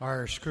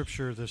Our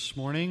scripture this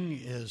morning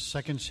is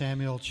 2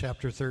 Samuel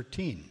chapter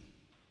 13,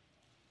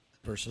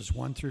 verses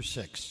 1 through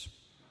 6.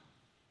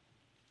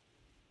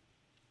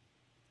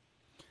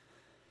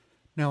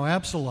 Now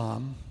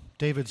Absalom,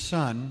 David's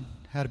son,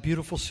 had a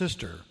beautiful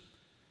sister,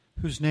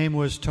 whose name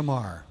was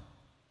Tamar.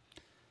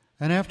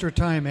 And after a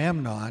time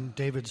Amnon,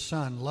 David's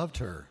son, loved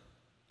her.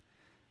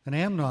 And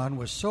Amnon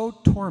was so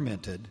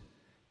tormented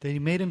that he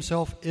made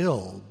himself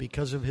ill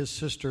because of his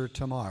sister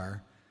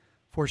Tamar,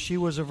 for she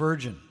was a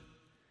virgin.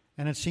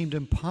 And it seemed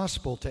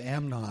impossible to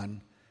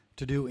Amnon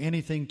to do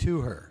anything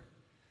to her.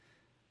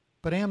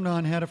 But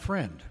Amnon had a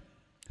friend,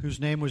 whose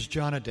name was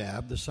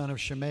Jonadab, the son of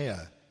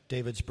Shimea,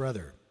 David's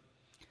brother.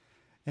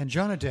 And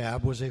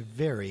Jonadab was a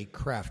very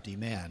crafty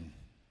man.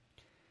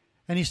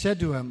 And he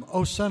said to him,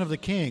 "O son of the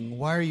king,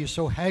 why are you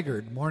so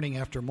haggard morning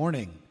after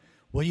morning?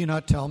 Will you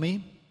not tell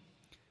me?"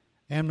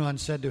 Amnon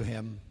said to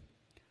him,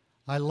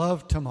 "I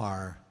love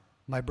Tamar,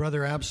 my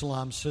brother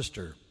Absalom's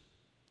sister."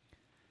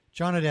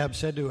 Jonadab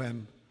said to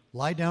him,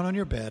 "Lie down on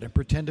your bed and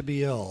pretend to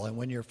be ill, and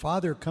when your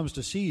father comes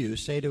to see you,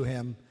 say to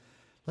him,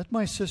 'Let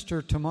my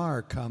sister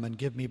Tamar come and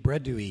give me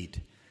bread to eat,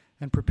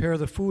 and prepare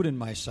the food in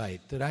my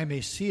sight, that I may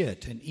see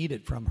it and eat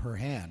it from her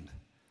hand.'"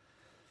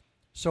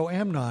 So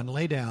Amnon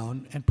lay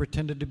down and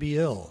pretended to be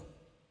ill.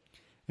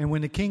 And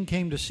when the king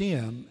came to see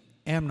him,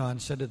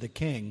 Amnon said to the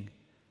king,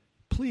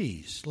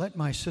 "Please let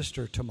my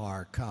sister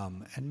Tamar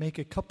come and make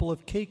a couple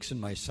of cakes in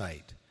my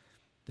sight,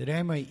 that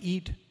I may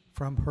eat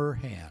from her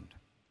hand."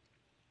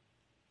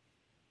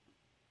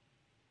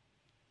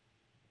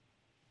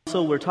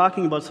 So we're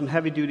talking about some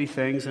heavy-duty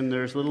things, and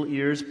there's little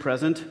ears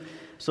present.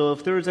 So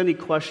if there's any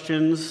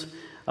questions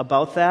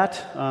about that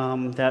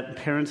that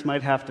parents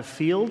might have to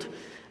field,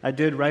 I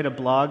did write a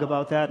blog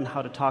about that and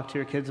how to talk to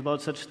your kids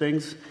about such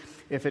things.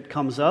 If it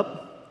comes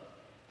up,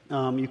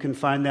 you can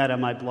find that on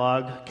my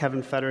blog,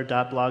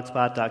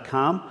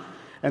 kevinfetter.blogspot.com.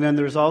 And then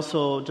there's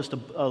also just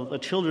a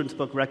children's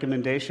book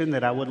recommendation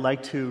that I would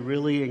like to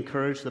really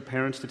encourage the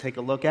parents to take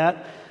a look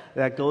at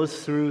that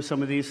goes through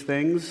some of these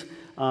things.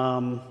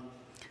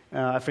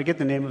 I forget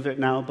the name of it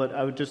now, but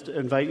I would just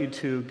invite you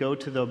to go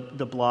to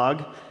the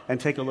blog and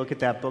take a look at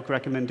that book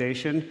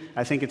recommendation.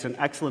 I think it's an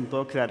excellent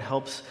book that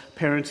helps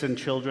parents and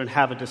children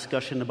have a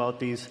discussion about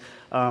these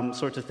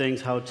sorts of things,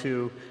 how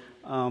to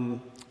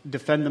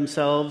defend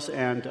themselves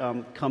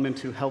and come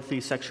into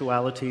healthy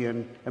sexuality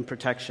and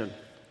protection.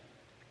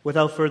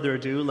 Without further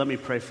ado, let me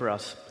pray for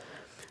us.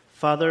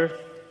 Father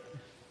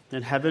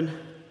in heaven,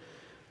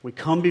 we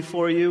come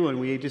before you and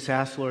we just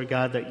ask, Lord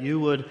God, that you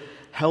would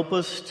help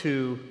us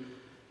to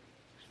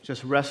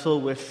just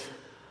wrestle with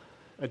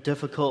a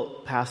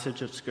difficult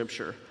passage of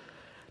Scripture.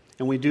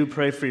 And we do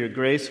pray for your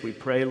grace. We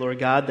pray, Lord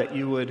God, that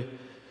you would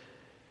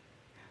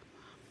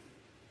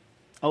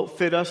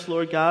outfit us,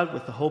 Lord God,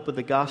 with the hope of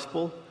the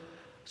gospel,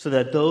 so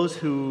that those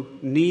who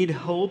need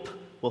hope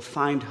will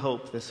find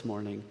hope this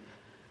morning.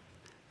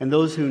 And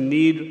those who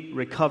need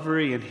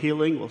recovery and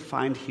healing will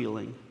find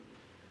healing.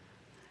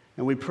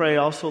 And we pray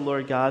also,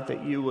 Lord God,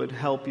 that you would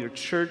help your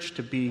church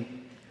to be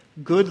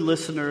good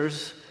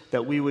listeners,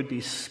 that we would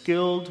be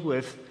skilled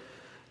with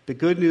the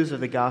good news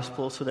of the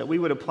gospel so that we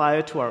would apply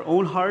it to our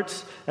own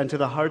hearts and to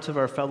the hearts of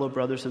our fellow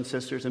brothers and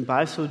sisters. And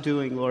by so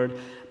doing, Lord,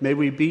 may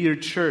we be your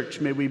church,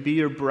 may we be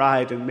your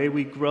bride, and may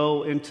we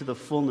grow into the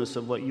fullness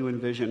of what you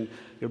envision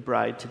your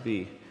bride to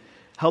be.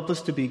 Help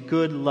us to be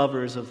good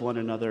lovers of one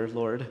another,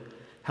 Lord.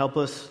 Help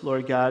us,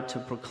 Lord God, to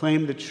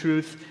proclaim the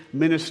truth,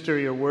 minister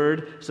your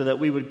word, so that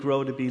we would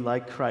grow to be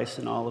like Christ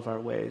in all of our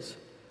ways.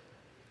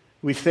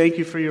 We thank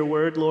you for your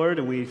word, Lord,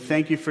 and we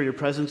thank you for your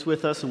presence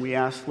with us, and we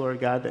ask, Lord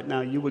God, that now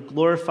you would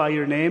glorify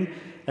your name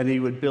and that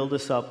you would build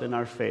us up in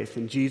our faith.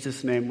 In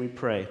Jesus' name we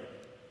pray.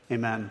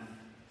 Amen.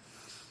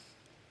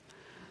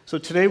 So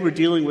today we're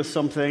dealing with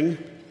something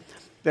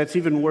that's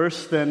even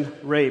worse than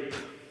rape.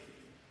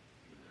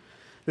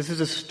 This is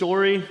a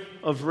story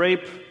of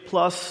rape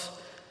plus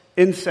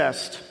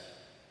incest.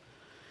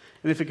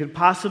 And if it could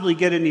possibly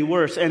get any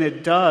worse, and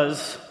it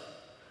does,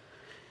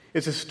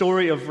 it's a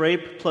story of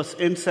rape plus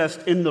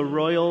incest in the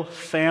royal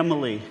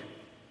family,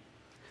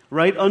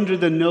 right under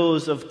the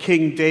nose of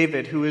King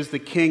David, who is the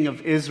king of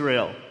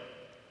Israel.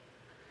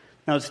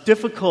 Now, it's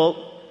difficult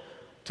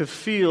to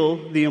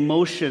feel the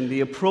emotion,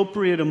 the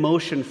appropriate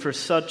emotion for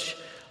such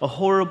a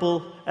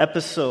horrible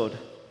episode.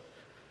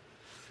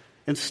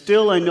 And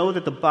still, I know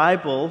that the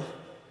Bible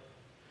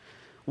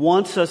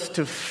wants us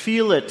to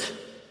feel it.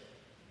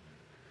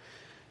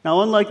 Now,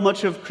 unlike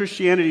much of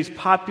Christianity's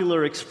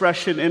popular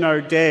expression in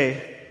our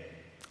day,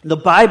 the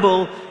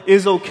Bible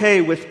is okay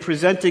with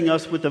presenting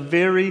us with a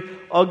very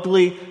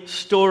ugly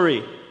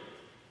story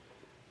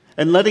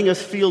and letting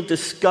us feel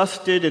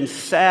disgusted and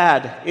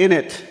sad in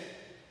it,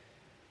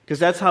 because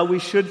that's how we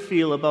should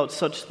feel about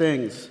such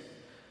things.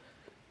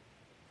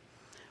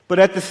 But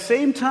at the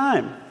same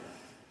time,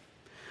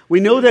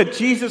 we know that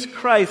Jesus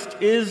Christ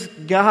is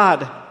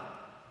God.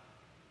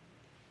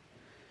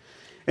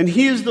 And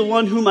he is the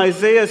one whom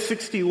Isaiah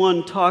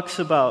 61 talks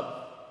about,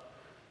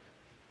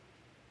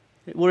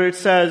 where it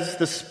says,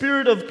 "The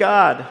Spirit of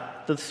God,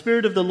 the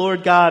Spirit of the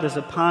Lord God is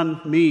upon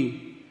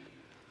me,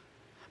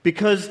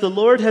 because the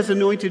Lord has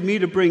anointed me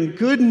to bring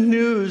good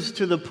news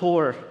to the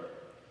poor.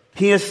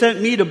 He has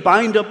sent me to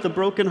bind up the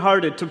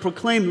brokenhearted, to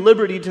proclaim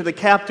liberty to the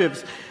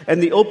captives,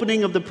 and the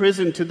opening of the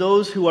prison to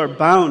those who are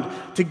bound,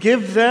 to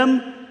give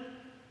them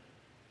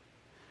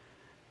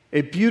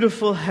a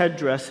beautiful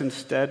headdress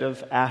instead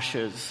of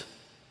ashes.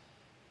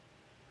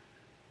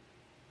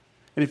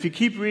 And if you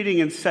keep reading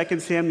in 2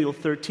 Samuel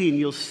 13,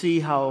 you'll see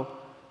how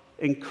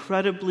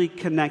incredibly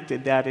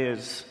connected that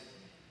is.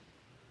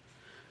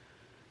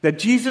 That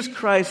Jesus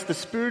Christ, the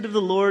Spirit of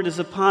the Lord, is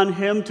upon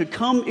him to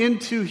come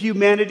into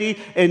humanity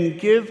and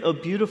give a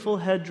beautiful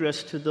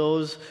headdress to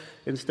those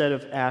instead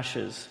of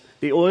ashes,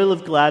 the oil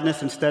of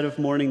gladness instead of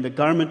mourning, the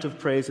garment of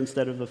praise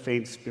instead of a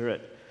faint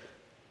spirit.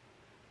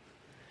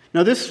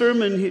 Now, this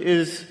sermon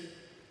is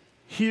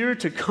here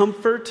to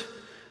comfort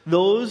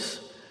those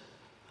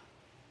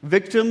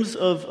victims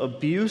of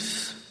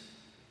abuse,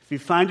 if you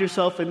find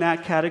yourself in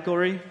that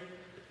category.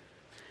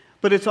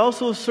 But it's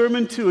also a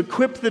sermon to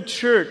equip the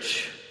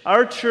church,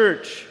 our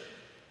church,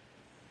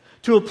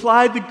 to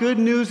apply the good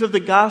news of the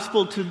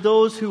gospel to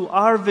those who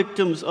are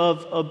victims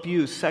of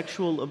abuse,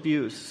 sexual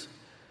abuse.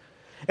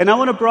 And I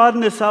want to broaden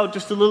this out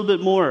just a little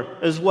bit more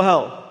as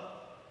well.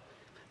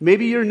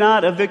 Maybe you're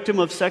not a victim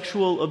of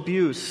sexual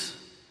abuse.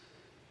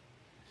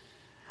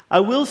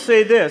 I will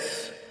say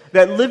this,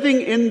 that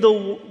living in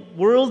the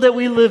world that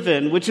we live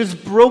in, which is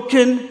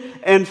broken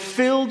and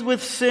filled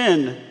with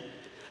sin,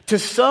 to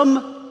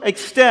some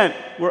extent,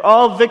 we're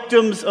all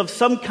victims of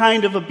some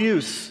kind of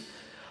abuse.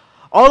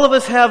 All of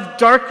us have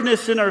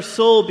darkness in our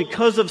soul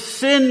because of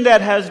sin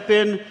that has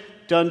been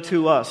done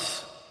to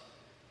us.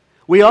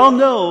 We all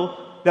know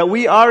that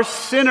we are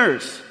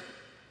sinners,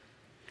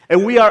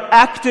 and we are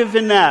active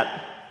in that.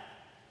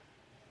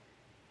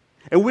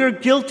 And we're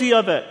guilty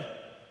of it.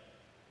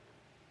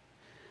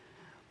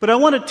 But I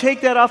want to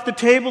take that off the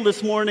table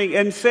this morning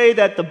and say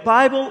that the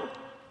Bible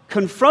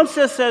confronts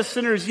us as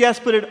sinners, yes,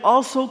 but it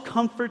also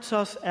comforts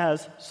us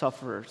as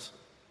sufferers.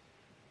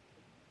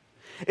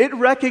 It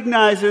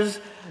recognizes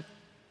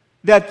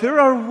that there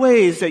are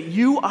ways that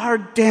you are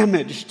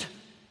damaged.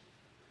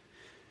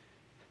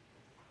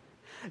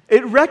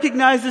 It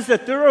recognizes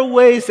that there are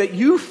ways that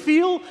you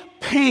feel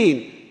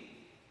pain.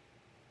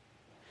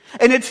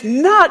 And it's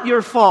not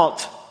your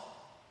fault.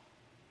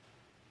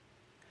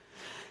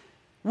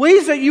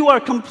 Ways that you are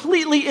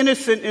completely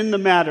innocent in the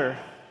matter.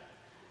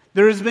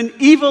 There has been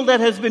evil that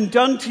has been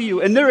done to you,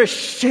 and there is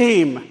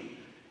shame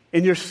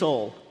in your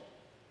soul.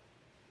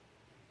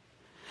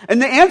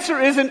 And the answer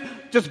isn't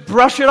just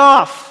brush it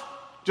off.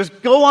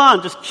 Just go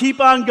on. Just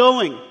keep on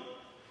going.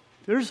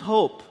 There's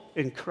hope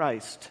in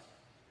Christ.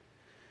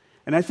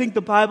 And I think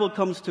the Bible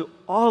comes to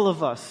all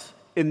of us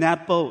in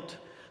that boat.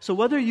 So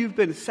whether you've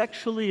been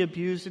sexually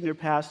abused in your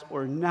past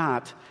or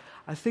not,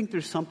 I think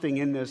there's something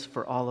in this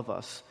for all of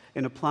us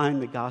in applying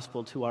the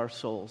gospel to our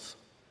souls.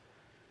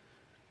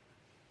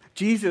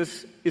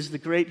 Jesus is the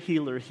great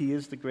healer. He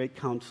is the great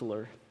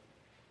counselor.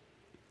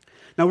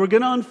 Now we're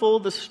going to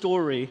unfold the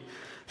story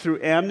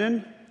through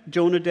Amnon,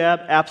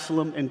 Jonadab,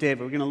 Absalom, and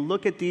David. We're going to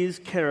look at these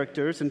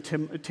characters and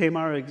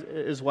Tamar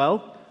as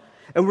well.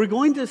 And we're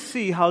going to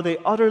see how they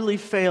utterly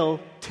fail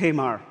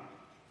Tamar.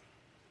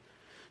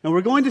 Now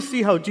we're going to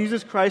see how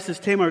Jesus Christ is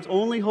Tamar's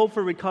only hope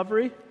for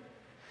recovery.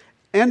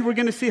 And we're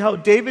going to see how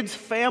David's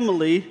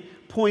family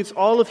points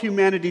all of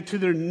humanity to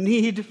their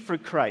need for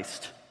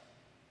Christ.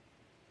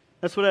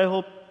 That's what I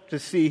hope to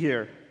see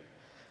here.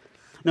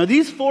 Now,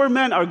 these four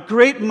men are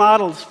great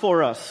models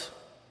for us.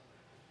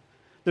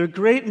 They're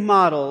great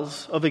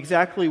models of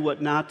exactly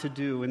what not to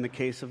do in the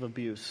case of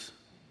abuse.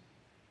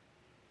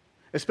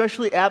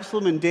 Especially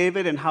Absalom and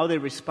David and how they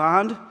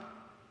respond.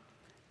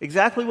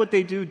 Exactly what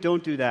they do,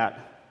 don't do that.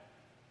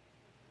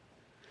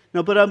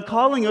 Now, but I'm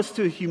calling us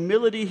to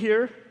humility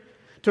here,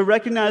 to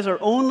recognize our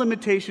own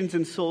limitations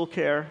in soul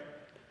care,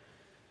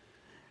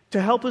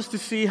 to help us to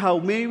see how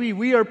maybe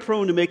we are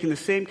prone to making the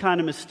same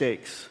kind of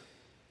mistakes.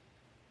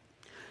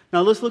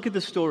 Now let's look at the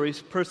stories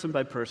person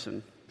by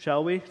person,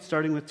 shall we?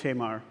 Starting with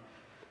Tamar.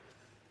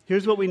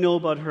 Here's what we know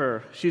about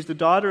her. She's the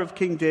daughter of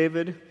King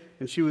David,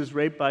 and she was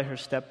raped by her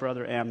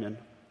stepbrother Amnon.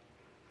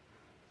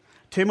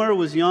 Tamar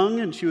was young,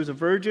 and she was a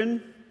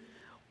virgin.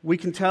 We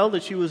can tell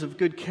that she was of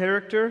good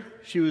character.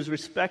 She was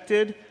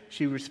respected.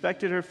 She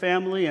respected her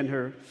family and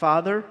her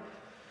father.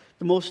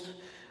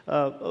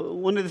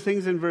 One of the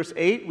things in verse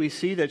 8, we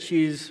see that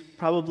she's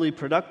probably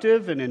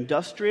productive and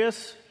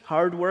industrious,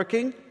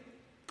 hardworking.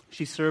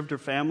 She served her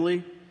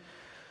family.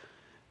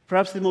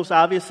 Perhaps the most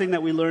obvious thing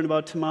that we learn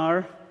about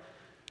Tamar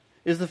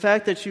is the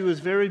fact that she was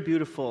very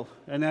beautiful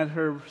and that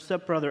her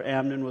stepbrother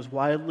Amnon was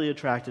wildly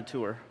attracted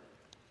to her.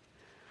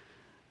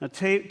 Now,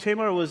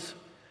 Tamar was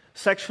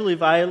sexually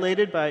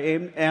violated by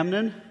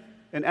Amnon,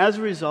 and as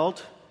a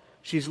result,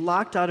 she's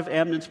locked out of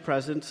Amnon's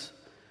presence.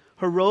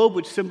 Her robe,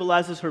 which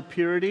symbolizes her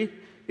purity,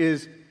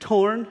 is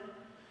torn,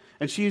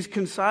 and she's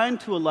consigned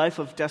to a life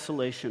of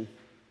desolation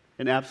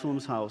in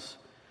Absalom's house.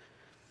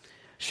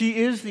 She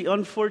is the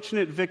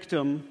unfortunate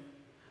victim,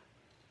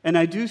 and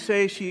I do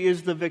say she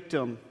is the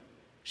victim.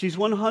 She's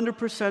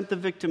 100% the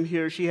victim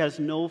here. She has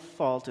no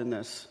fault in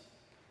this.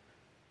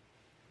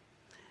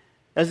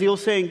 As the old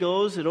saying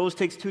goes, it always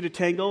takes two to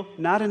tango.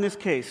 Not in this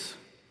case.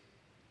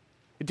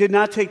 It did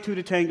not take two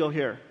to tango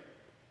here.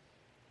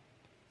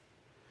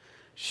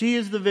 She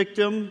is the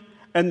victim,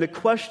 and the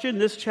question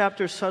this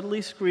chapter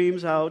subtly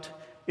screams out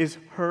is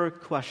her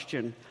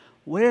question.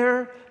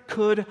 Where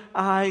could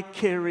I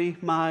carry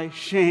my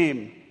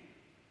shame?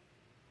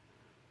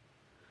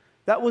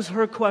 That was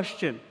her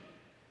question.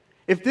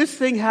 If this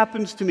thing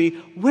happens to me,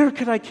 where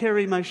could I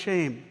carry my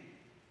shame?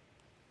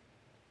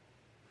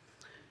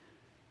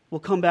 We'll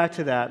come back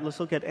to that. Let's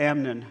look at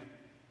Amnon.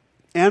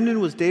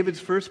 Amnon was David's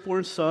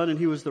firstborn son, and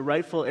he was the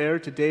rightful heir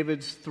to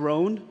David's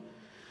throne.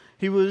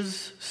 He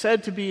was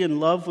said to be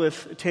in love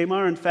with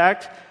Tamar. In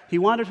fact, he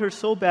wanted her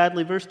so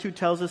badly, verse 2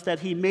 tells us,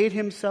 that he made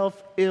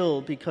himself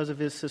ill because of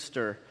his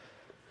sister.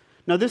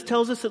 Now, this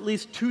tells us at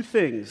least two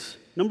things.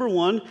 Number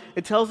one,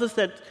 it tells us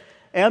that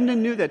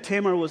Amnon knew that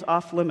Tamar was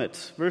off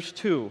limits. Verse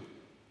 2,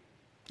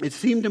 it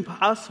seemed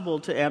impossible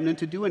to Amnon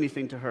to do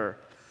anything to her.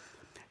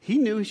 He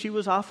knew she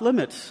was off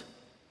limits.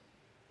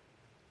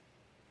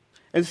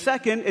 And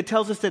second, it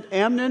tells us that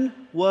Amnon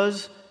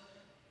was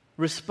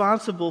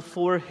responsible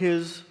for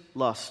his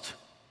lust.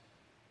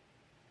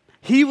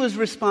 He was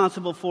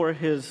responsible for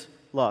his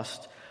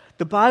lust.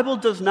 The Bible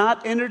does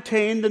not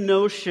entertain the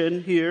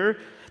notion here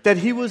that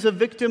he was a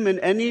victim in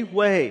any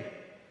way.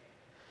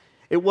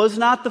 It was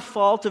not the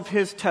fault of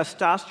his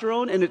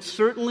testosterone, and it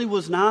certainly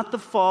was not the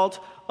fault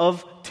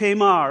of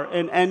Tamar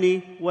in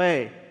any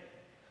way.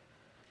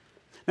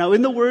 Now,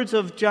 in the words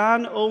of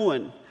John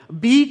Owen,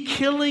 be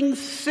killing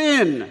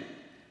sin,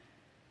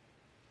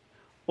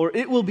 or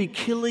it will be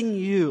killing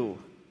you.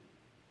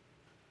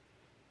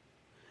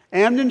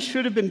 Amnon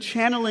should have been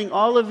channeling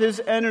all of his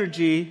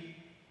energy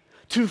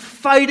to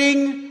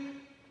fighting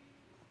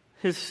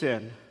his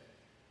sin,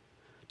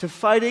 to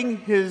fighting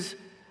his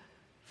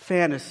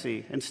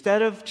fantasy.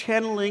 Instead of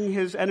channeling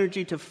his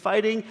energy to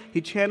fighting,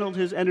 he channeled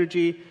his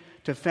energy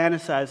to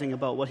fantasizing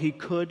about what he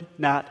could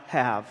not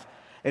have.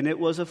 And it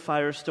was a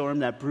firestorm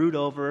that brewed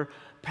over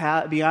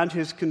beyond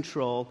his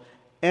control.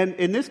 And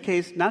in this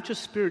case, not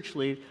just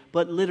spiritually,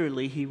 but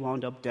literally, he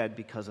wound up dead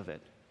because of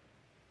it.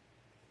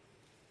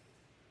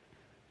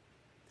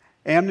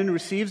 Amnon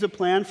receives a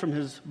plan from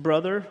his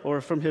brother, or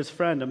from his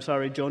friend,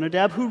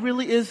 Jonadab, who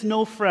really is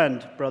no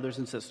friend, brothers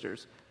and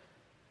sisters.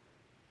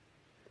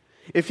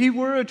 If he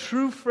were a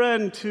true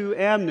friend to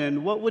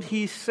Amnon, what would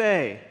he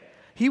say?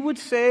 He would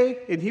say,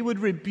 and he would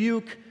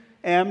rebuke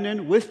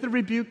Amnon with the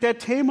rebuke that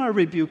Tamar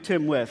rebuked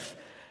him with.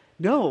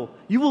 No,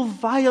 you will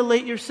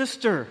violate your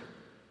sister,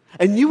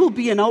 and you will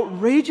be an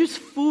outrageous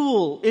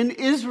fool in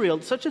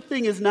Israel. Such a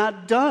thing is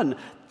not done.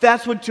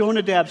 That's what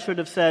Jonadab should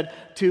have said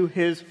to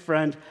his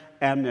friend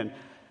Amnon.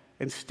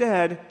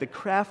 Instead, the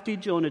crafty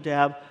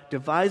Jonadab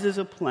devises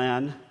a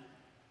plan.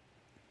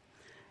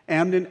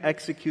 Amnon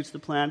executes the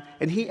plan,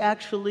 and he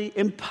actually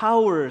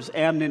empowers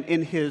Amnon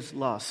in his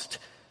lust.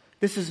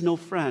 This is no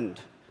friend.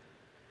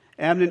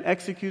 Amnon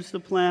executes the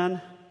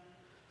plan,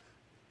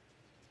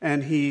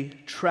 and he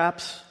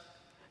traps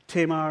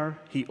Tamar,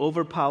 he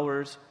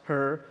overpowers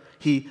her,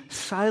 he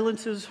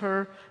silences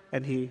her,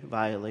 and he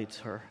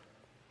violates her.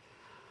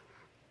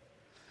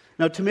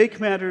 Now, to make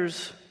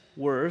matters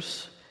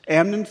worse,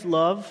 Amnon's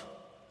love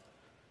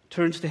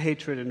turns to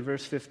hatred in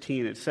verse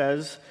 15. It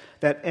says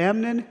that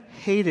Amnon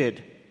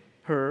hated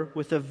her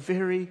with a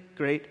very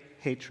great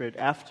hatred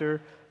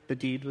after the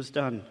deed was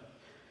done,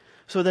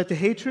 so that the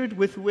hatred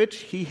with which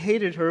he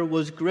hated her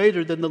was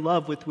greater than the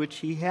love with which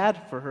he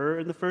had for her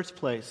in the first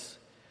place.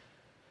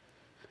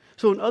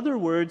 So in other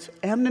words,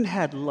 Amnon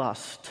had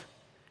lust.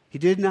 He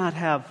did not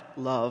have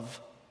love.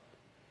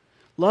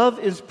 Love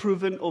is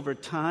proven over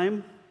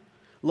time.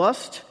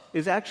 Lust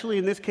is actually,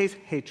 in this case,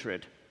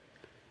 hatred.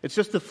 It's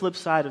just the flip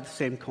side of the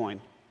same coin.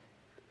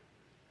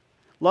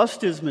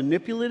 Lust is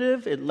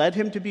manipulative. It led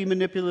him to be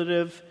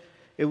manipulative.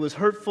 It was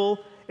hurtful.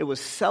 It was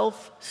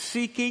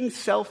self-seeking,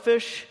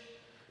 selfish.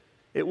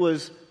 It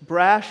was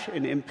brash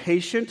and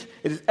impatient.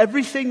 It is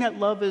everything that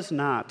love is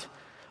not.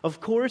 Of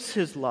course,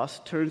 his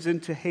lust turns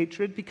into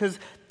hatred because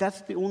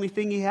that's the only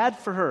thing he had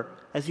for her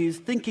as he's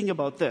thinking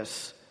about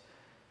this.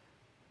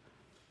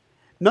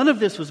 None of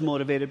this was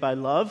motivated by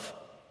love.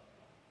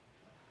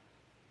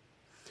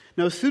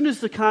 Now, as soon as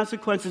the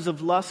consequences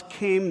of lust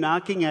came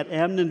knocking at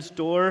Amnon's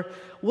door,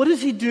 what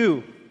does he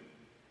do?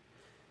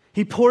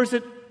 He pours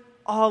it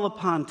all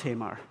upon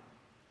Tamar.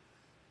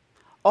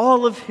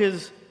 All of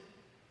his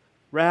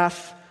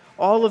wrath,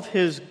 all of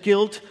his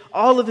guilt,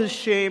 all of his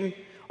shame,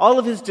 all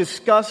of his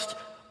disgust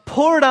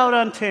poured out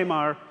on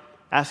Tamar,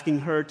 asking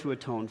her to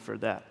atone for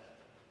that,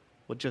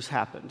 what just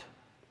happened.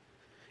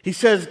 He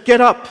says, "Get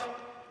up,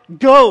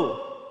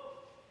 go.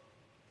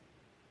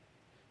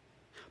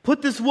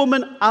 Put this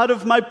woman out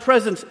of my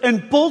presence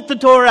and bolt the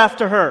door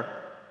after her."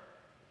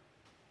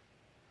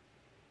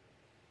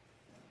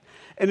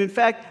 And in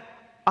fact,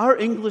 our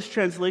English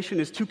translation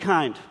is too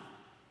kind.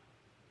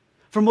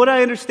 From what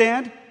I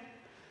understand,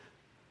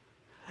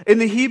 in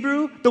the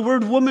Hebrew, the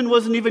word woman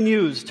wasn't even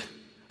used.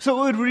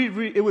 So it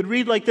would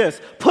read like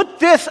this: "Put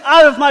this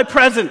out of my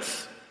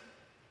presence."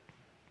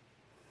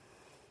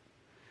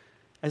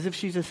 as if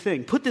she's a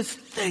thing. Put this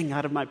thing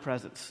out of my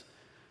presence.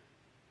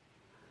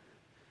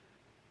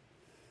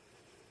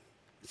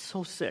 It's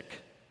so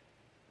sick.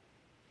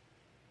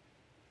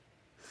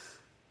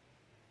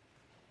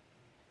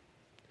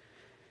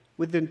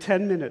 Within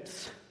 10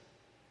 minutes,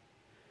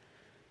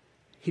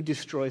 he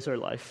destroys her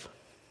life.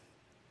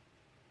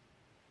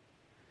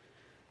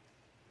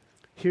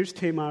 Here's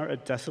Tamar, a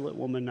desolate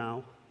woman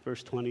now,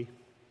 verse 20,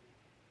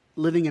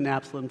 living in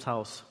Absalom's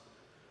house.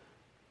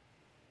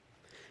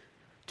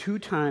 2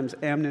 times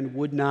Amnon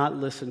would not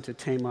listen to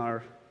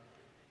Tamar,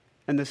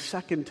 and the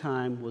second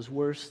time was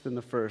worse than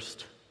the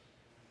first.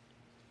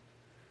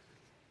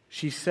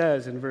 She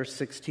says in verse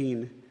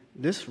 16,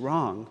 "This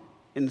wrong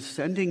in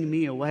sending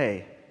me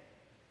away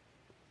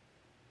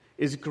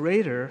is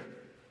greater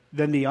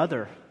than the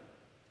other."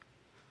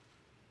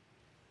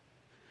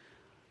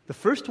 The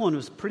first one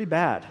was pretty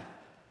bad.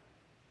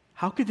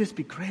 How could this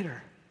be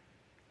greater?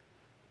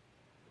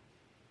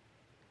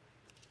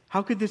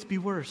 How could this be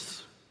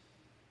worse?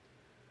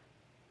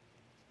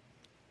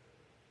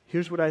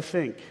 Here's what I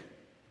think.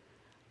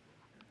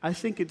 I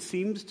think it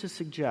seems to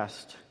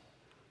suggest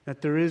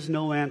that there is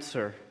no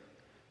answer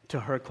to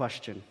her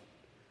question.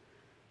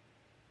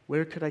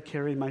 Where could I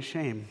carry my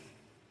shame?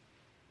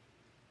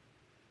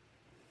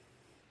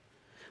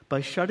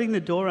 By shutting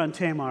the door on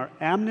Tamar,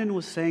 Amnon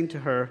was saying to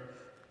her,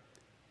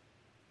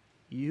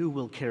 you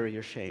will carry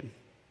your shame.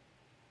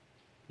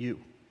 You.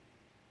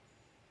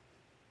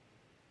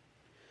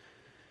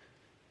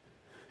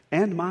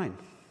 And mine.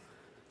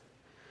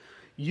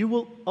 You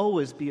will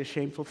always be a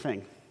shameful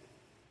thing.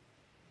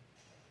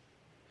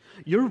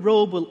 Your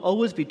robe will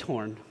always be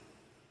torn.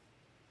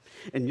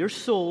 And your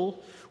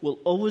soul will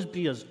always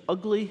be as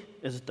ugly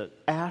as the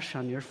ash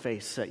on your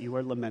face that you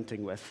are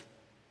lamenting with.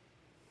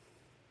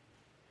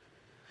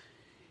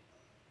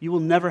 You will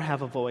never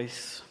have a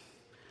voice.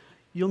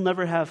 You'll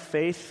never have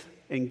faith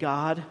in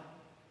God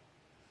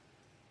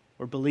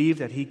or believe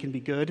that He can be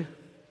good.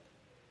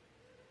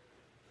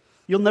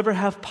 You'll never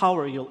have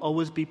power. You'll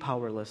always be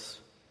powerless.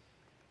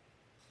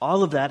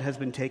 All of that has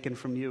been taken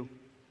from you.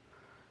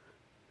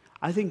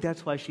 I think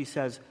that's why she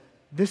says,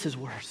 this is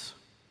worse.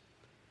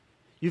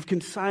 You've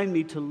consigned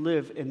me to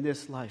live in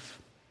this life.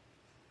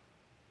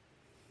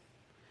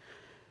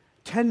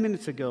 10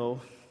 minutes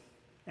ago,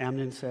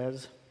 Amnon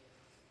says,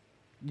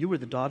 you were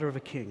the daughter of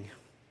a king.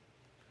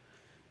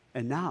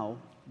 And now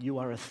you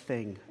are a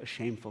thing, a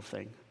shameful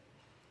thing.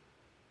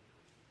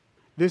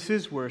 This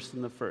is worse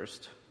than the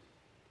first.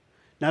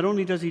 Not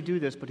only does he do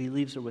this, but he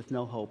leaves her with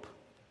no hope.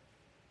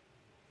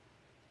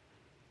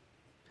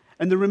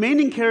 And the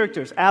remaining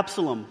characters,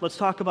 Absalom, let's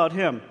talk about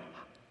him.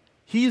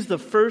 He's the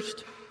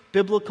first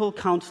biblical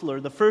counselor,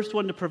 the first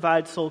one to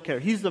provide soul care.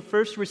 He's the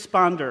first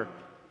responder.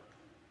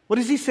 What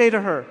does he say to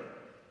her?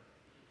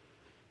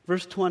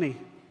 Verse 20.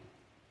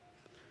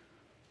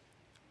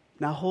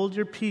 Now hold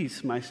your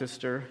peace, my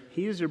sister.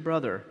 He is your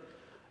brother.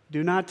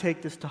 Do not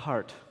take this to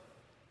heart.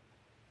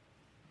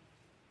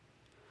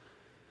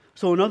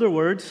 So in other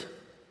words,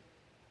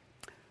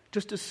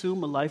 just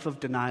assume a life of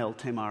denial,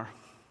 Tamar.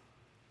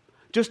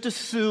 Just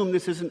assume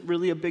this isn't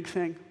really a big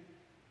thing.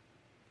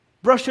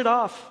 Brush it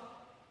off.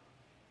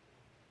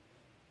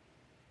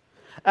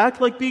 Act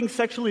like being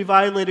sexually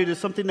violated is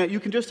something that you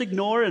can just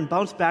ignore and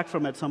bounce back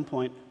from at some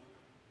point.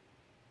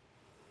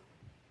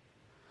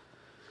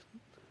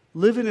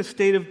 Live in a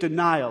state of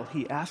denial,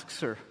 he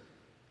asks her.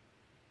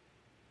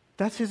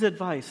 That's his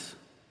advice.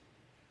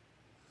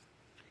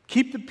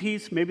 Keep the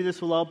peace, maybe this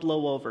will all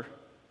blow over.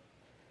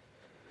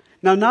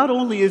 Now, not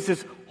only is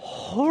this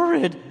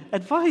horrid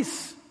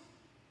advice,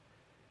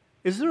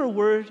 is there a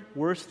word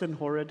worse than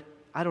horrid?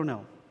 I don't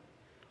know.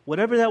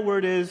 Whatever that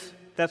word is,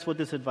 that's what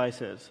this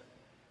advice is.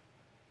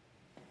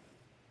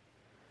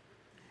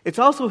 It's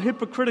also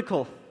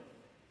hypocritical.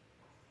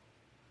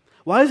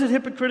 Why is it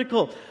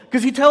hypocritical?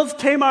 Because he tells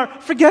Tamar,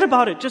 forget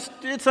about it,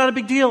 it's not a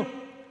big deal.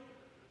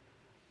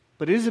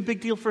 But it is a big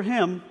deal for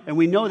him, and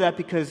we know that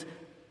because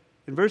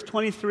in verse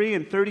 23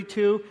 and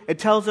 32, it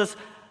tells us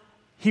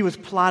he was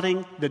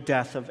plotting the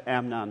death of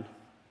Amnon.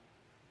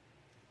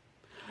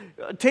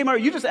 Tamar,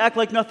 you just act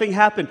like nothing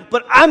happened,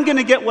 but I'm going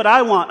to get what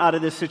I want out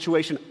of this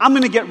situation. I'm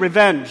going to get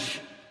revenge.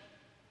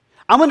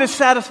 I'm going to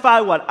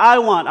satisfy what I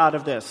want out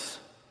of this.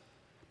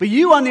 But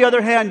you, on the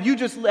other hand, you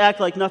just act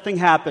like nothing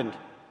happened.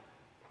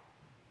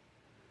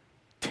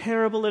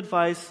 Terrible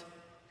advice,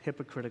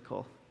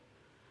 hypocritical.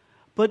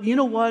 But you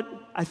know what?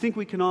 I think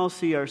we can all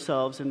see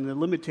ourselves in the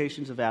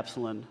limitations of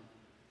Absalom.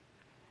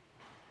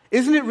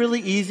 Isn't it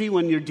really easy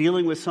when you're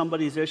dealing with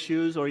somebody's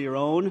issues or your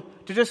own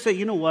to just say,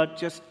 you know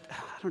what,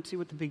 I don't see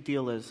what the big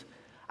deal is.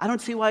 I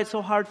don't see why it's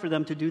so hard for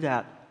them to do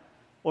that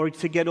or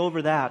to get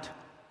over that.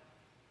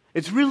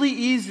 It's really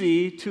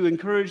easy to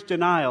encourage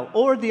denial.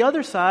 Or the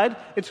other side,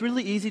 it's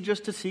really easy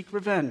just to seek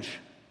revenge,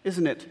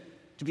 isn't it?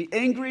 To be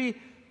angry,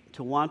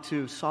 to want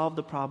to solve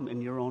the problem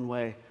in your own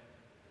way.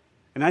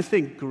 And I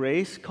think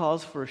grace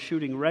calls for a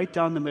shooting right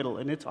down the middle,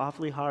 and it's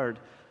awfully hard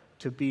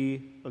to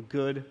be a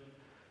good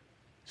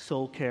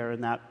soul care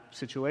in that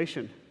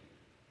situation.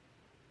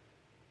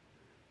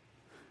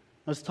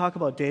 Let's talk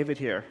about David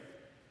here.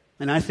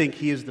 And I think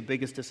he is the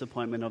biggest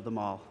disappointment of them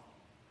all.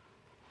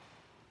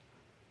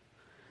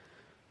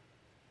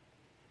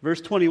 Verse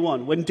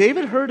 21, when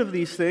David heard of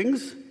these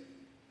things,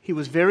 he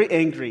was very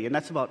angry, and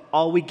that's about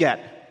all we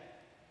get.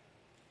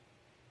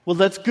 Well,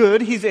 that's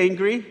good, he's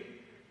angry,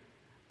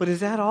 but is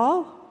that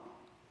all?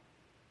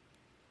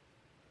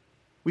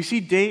 We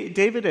see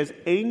David as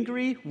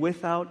angry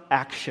without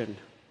action.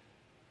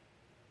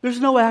 There's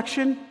no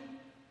action.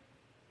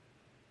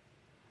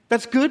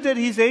 That's good that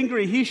he's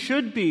angry. He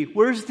should be.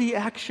 Where's the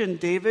action,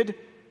 David?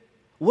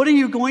 What are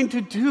you going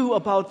to do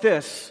about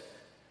this?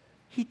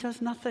 He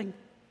does nothing.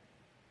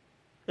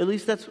 At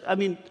least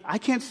I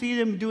can't see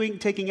him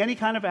taking any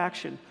kind of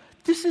action.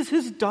 This is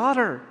his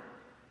daughter.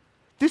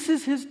 This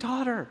is his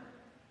daughter.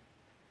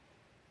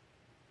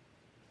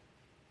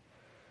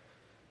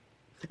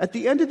 At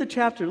the end of the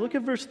chapter, look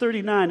at verse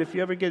 39. If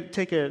you ever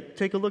take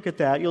a look at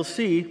that, you'll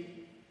see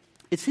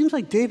it seems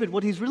like David,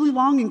 what he's really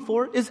longing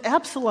for is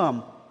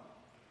Absalom.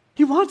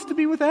 He wants to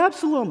be with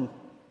Absalom.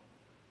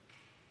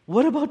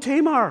 What about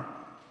Tamar?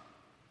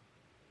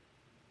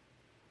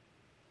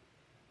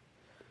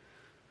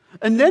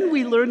 And then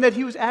we learn that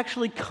he was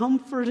actually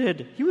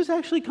comforted. He was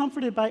actually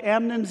comforted by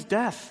Amnon's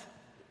death.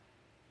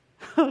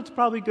 It's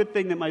probably a good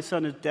thing that my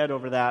son is dead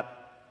over that.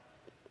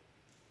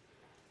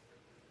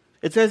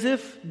 It's as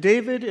if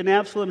David and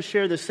Absalom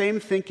share the same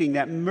thinking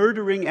that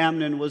murdering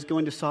Amnon was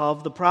going to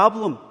solve the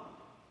problem.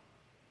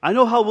 I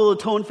know how we'll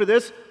atone for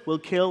this. We'll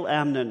kill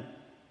Amnon.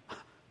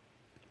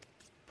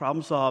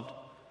 Problem solved.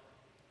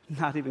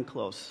 Not even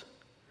close.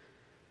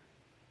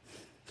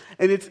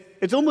 And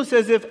it's almost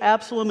as if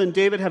Absalom and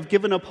David have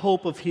given up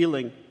hope of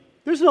healing.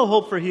 There's no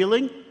hope for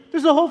healing.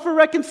 There's no hope for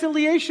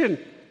reconciliation.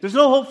 There's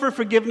no hope for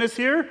forgiveness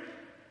here.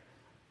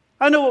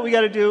 I know what we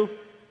got to do.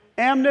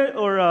 Amnon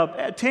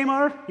or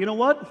Tamar, you know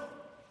what?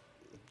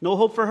 No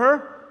hope for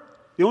her.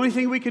 The only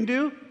thing we can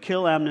do,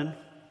 kill Amnon.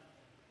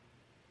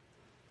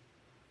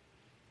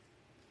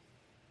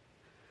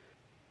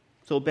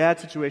 So a bad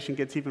situation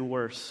gets even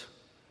worse.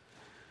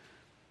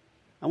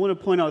 I want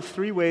to point out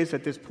 3 ways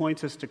that this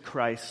points us to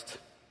Christ.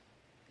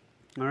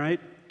 All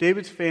right?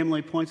 David's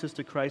family points us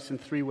to Christ in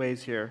 3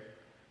 ways here.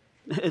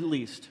 At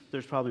least.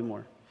 There's probably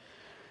more.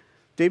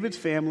 David's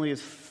family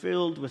is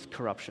filled with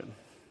corruption.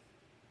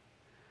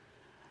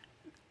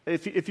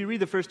 If you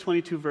read the first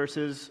 22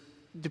 verses,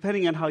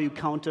 depending on how you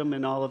count them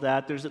and all of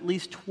that, there's at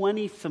least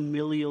 20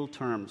 familial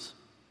terms.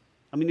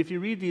 I mean, if you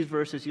read these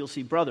verses, you'll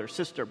see brother,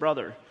 sister,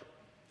 brother,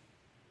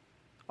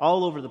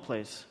 all over the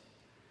place.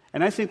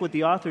 And I think what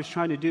the author is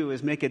trying to do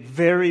is make it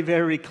very,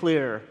 very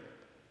clear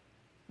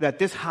that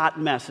this hot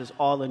mess is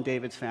all in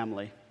David's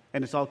family,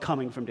 and it's all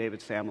coming from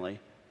David's family.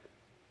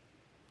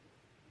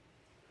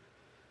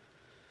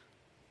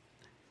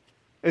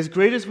 As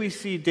great as we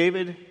see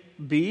David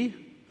be,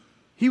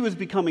 he was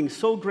becoming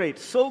so great,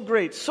 so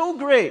great, so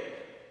great.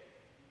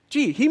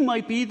 Gee, he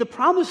might be the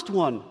promised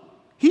one.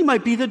 He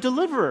might be the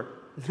deliverer.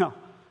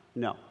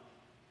 No.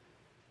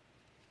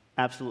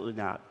 Absolutely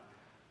not.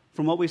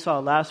 From what we saw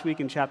last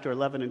week in chapter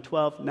 11 and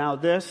 12, now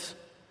this,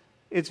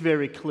 it's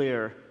very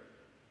clear.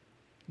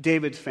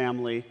 David's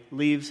family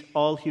leaves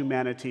all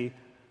humanity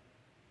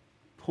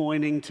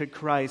pointing to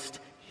Christ.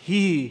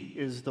 He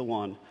is the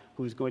one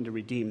who is going to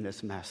redeem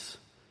this mess.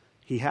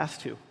 He has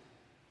to.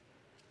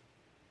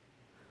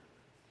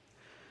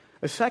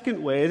 A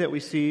second way that we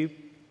see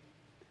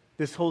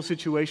this whole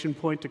situation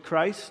point to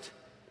Christ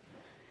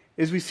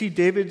is we see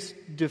David's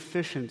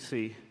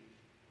deficiency.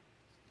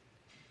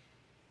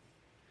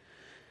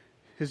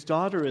 His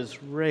daughter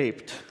is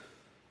raped,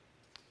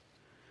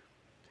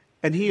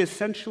 and he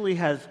essentially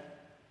has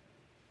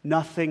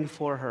nothing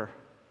for her.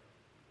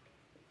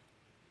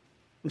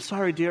 I'm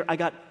sorry, dear, I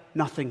got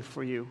nothing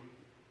for you.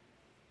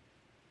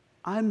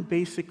 I'm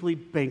basically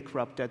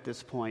bankrupt at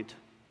this point.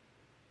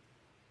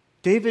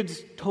 David's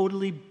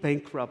totally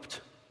bankrupt.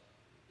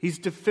 He's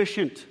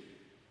deficient.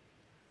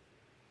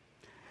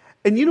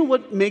 And you know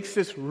what makes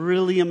this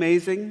really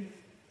amazing?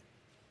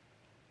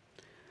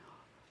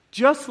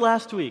 Just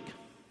last week,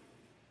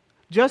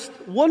 just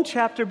one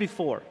chapter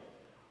before,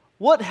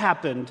 what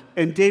happened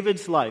in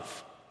David's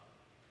life?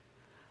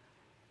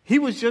 He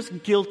was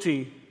just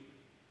guilty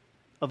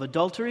of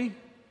adultery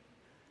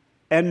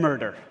and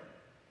murder.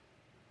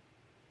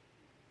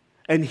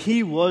 And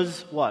he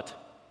was what?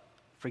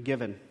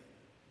 Forgiven.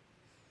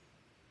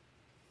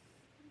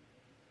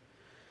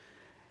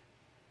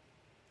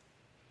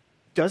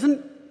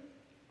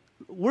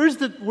 Where's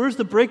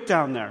the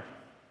breakdown there?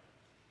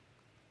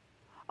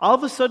 All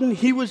of a sudden,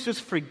 he was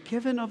just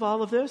forgiven of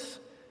all of this,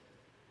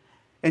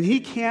 and he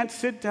can't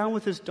sit down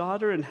with his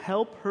daughter and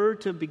help her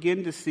to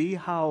begin to see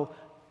how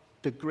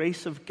the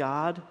grace of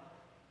God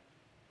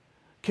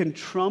can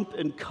trump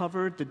and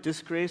cover the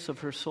disgrace of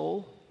her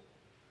soul.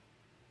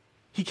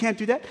 He can't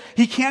do that.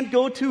 He can't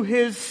go to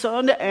his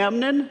son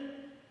Amnon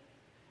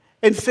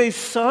and say,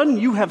 "Son,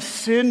 you have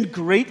sinned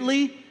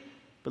greatly,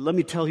 but let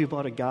me tell you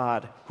about a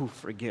God who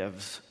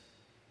forgives."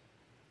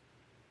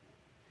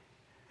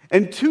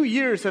 And 2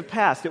 years have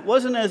passed. It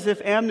wasn't as if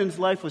Amnon's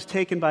life was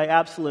taken by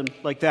Absalom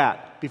like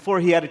that,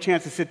 before he had a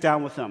chance to sit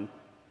down with him.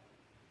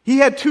 He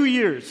had 2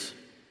 years.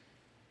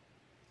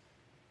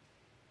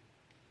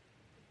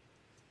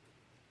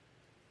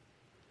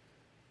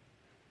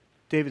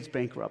 David's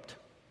bankrupt.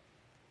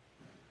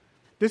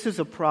 This is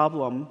a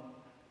problem.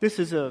 This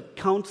is a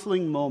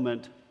counseling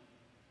moment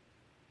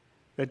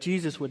that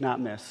Jesus would not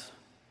miss.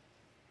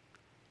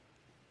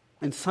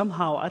 And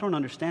somehow, I don't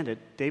understand it,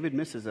 David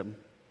misses him.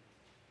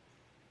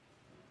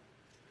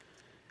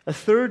 A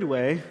third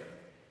way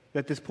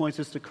that this points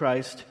us to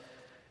Christ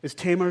is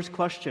Tamar's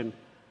question: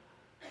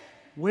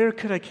 where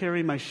could I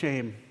carry my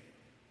shame?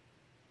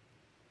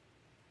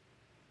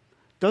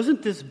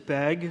 Doesn't this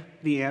beg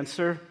the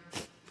answer?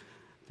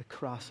 The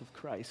cross of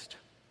Christ.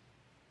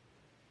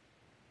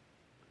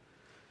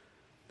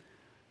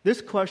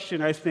 This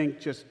question, I think,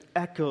 just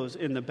echoes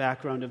in the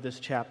background of this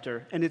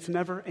chapter, and it's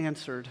never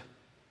answered.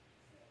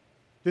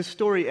 This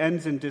story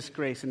ends in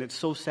disgrace, and it's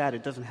so sad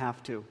it doesn't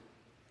have to.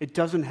 It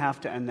doesn't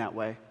have to end that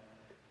way,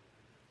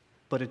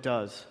 but it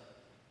does.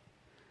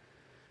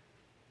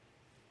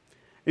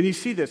 And you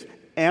see this.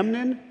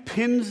 Amnon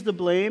pins the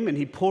blame, and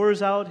he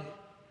pours out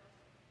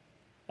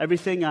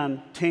everything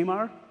on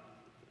Tamar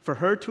for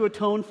her to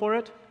atone for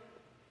it.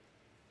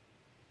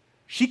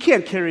 She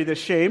can't carry this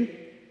shame.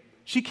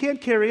 She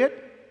can't carry it.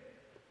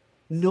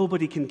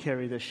 Nobody can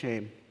carry this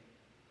shame.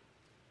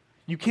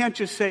 You can't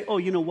just say, oh,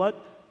 you know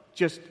what?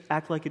 Just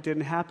act like it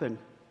didn't happen.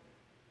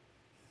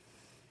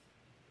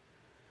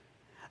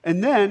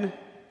 And then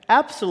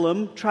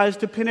Absalom tries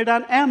to pin it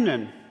on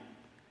Amnon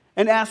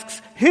and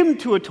asks him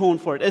to atone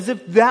for it, as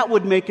if that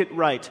would make it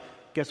right.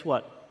 Guess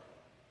what?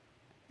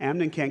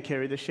 Amnon can't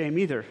carry the shame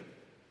either.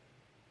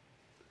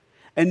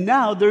 And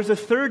now there's a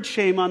third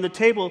shame on the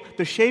table,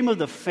 the shame of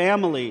the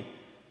family,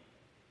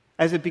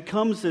 as it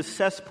becomes this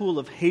cesspool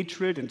of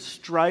hatred and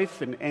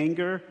strife and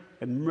anger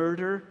and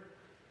murder.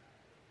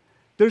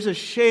 There's a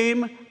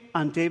shame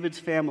on David's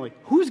family.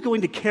 Who's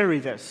going to carry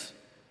this?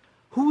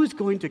 Who is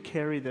going to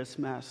carry this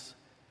mess?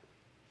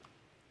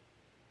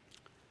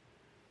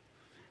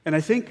 And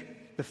I think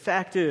the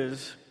fact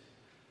is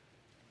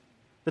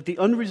that the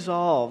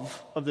unresolved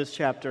of this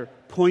chapter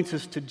points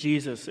us to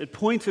Jesus. It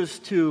points us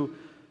to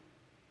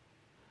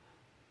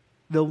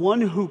the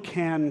one who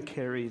can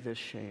carry this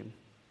shame.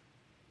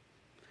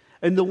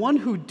 And the one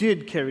who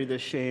did carry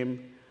this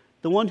shame,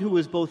 the one who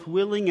was both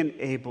willing and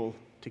able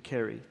to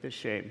carry this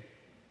shame.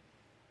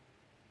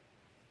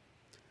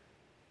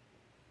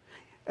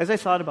 As I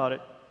thought about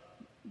it,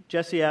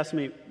 Jesse asked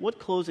me, what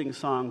closing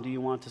song do you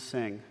want to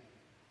sing?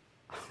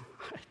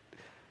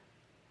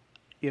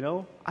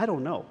 I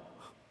don't know.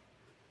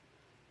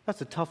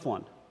 That's a tough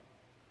one.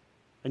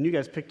 And you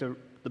guys picked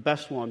the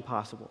best one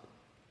possible.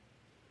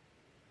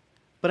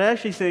 But I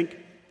actually think,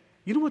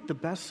 you know what the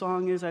best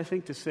song is, I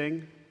think, to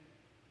sing?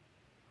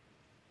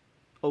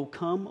 O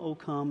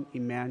come,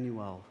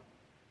 Emmanuel,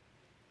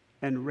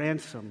 and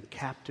ransom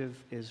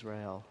captive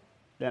Israel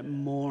that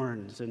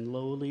mourns in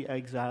lowly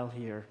exile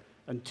here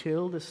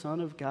until the Son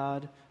of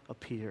God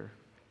appear.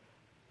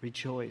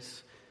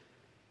 Rejoice.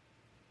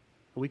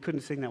 We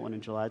couldn't sing that one in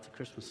July. It's a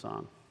Christmas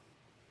song.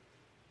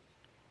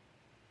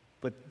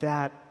 But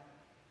that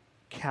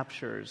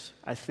captures,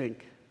 I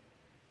think,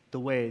 the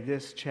way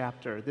this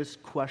chapter, this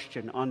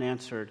question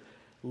unanswered,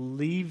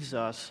 leaves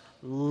us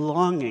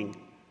longing.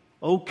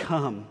 Oh,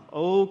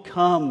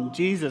 come,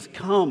 Jesus,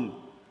 come.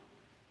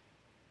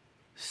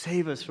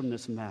 Save us from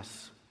this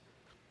mess.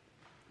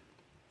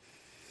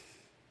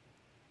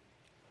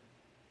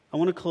 I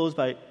want to close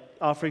by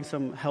offering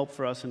some help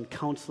for us in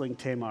counseling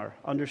Tamar,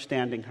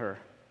 understanding her.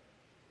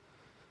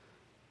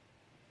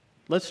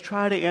 Let's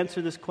try to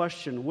answer this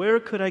question.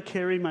 Where could I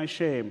carry my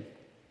shame?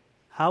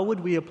 How would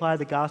we apply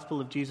the gospel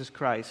of Jesus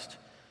Christ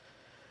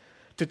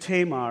to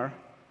Tamar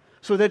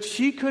so that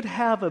she could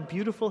have a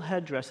beautiful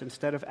headdress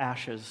instead of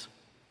ashes?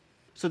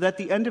 So that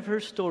the end of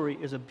her story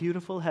is a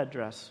beautiful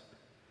headdress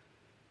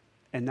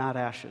and not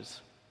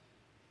ashes.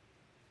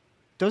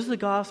 Does the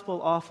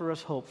gospel offer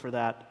us hope for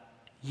that?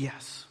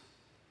 Yes.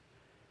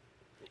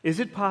 Is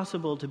it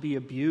possible to be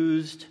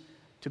abused,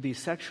 to be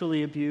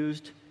sexually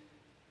abused,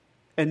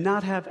 and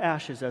not have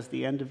ashes as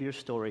the end of your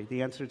story?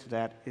 The answer to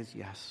that is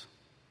yes.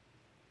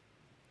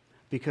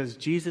 Because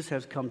Jesus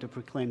has come to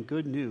proclaim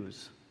good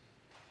news,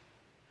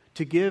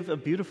 to give a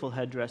beautiful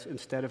headdress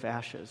instead of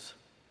ashes.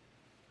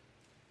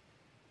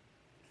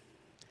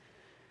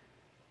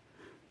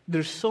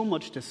 There's so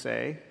much to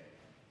say.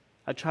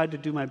 I tried to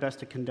do my best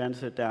to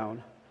condense it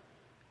down.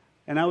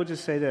 And I would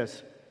just say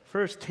this.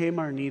 First,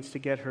 Tamar needs to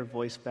get her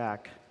voice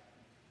back.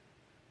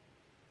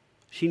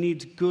 She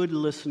needs good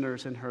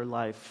listeners in her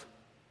life.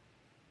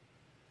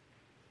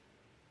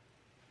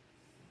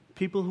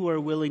 People who are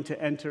willing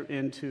to enter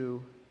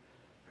into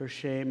her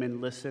shame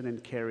and listen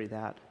and carry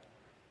that.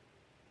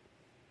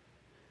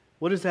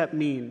 What does that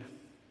mean?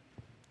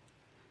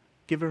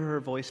 Give her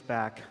voice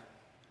back.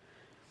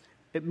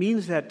 It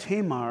means that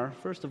Tamar,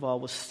 first of all,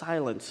 was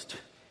silenced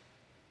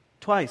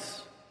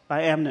twice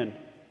by Amnon.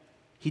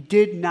 He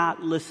did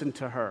not listen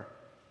to her.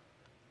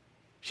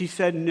 She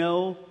said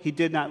no, he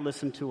did not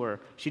listen to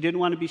her. She didn't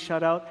want to be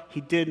shut out,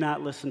 he did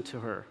not listen to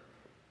her.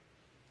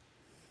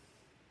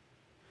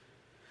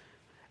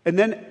 And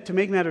then, to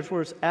make matters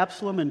worse,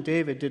 Absalom and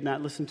David did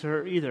not listen to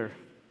her either.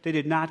 They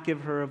did not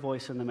give her a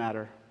voice in the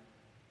matter.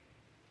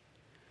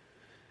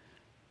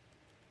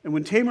 And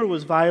when Tamar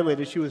was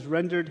violated, she was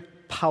rendered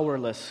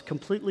powerless,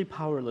 completely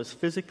powerless,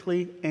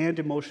 physically and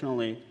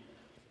emotionally.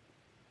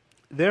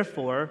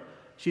 Therefore,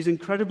 she's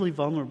incredibly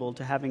vulnerable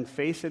to having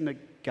faith in a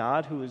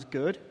God who is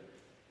good.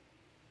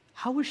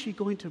 How is she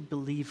going to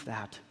believe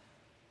that?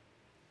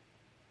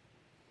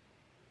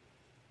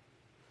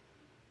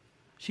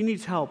 She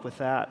needs help with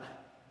that.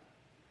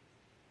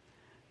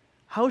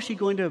 How is she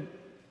going to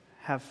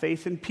have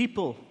faith in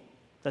people,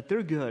 that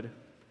they're good?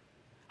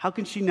 How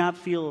can she not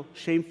feel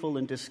shameful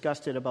and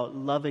disgusted about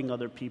loving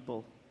other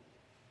people?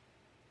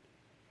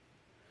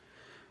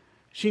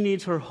 She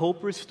needs her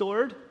hope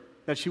restored,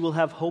 that she will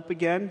have hope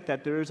again,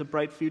 that there is a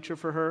bright future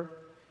for her.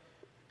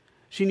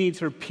 She needs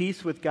her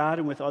peace with God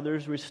and with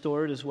others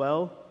restored as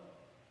well.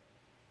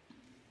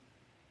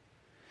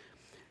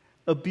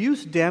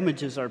 Abuse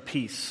damages our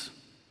peace,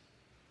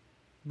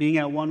 being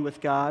at one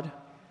with God.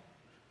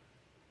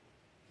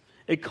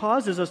 It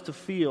causes us to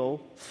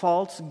feel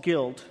false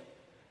guilt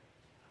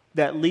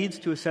that leads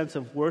to a sense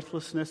of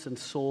worthlessness and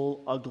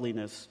soul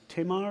ugliness.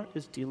 Tamar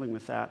is dealing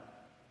with that.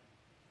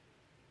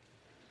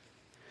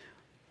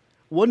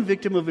 One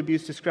victim of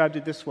abuse described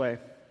it this way: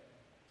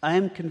 I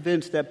am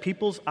convinced that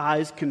people's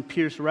eyes can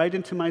pierce right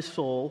into my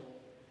soul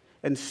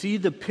and see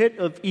the pit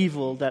of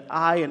evil that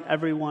I and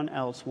everyone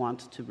else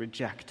wants to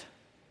reject.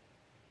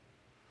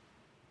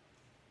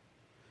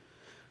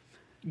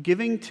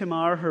 Giving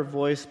Tamar her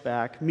voice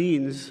back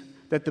means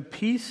that the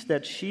peace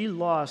that she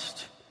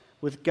lost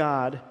with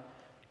God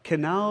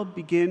can now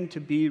begin to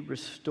be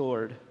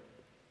restored.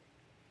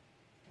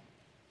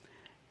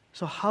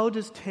 So how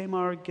does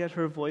Tamar get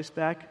her voice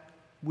back?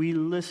 We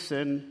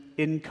listen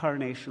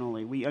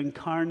incarnationally. We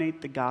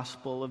incarnate the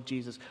gospel of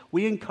Jesus.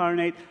 We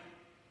incarnate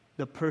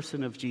the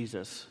person of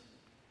Jesus,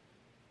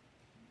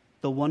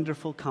 the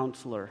wonderful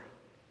counselor.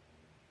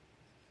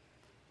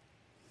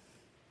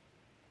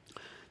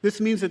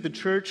 This means that the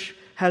church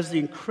has the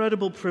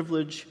incredible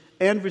privilege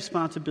and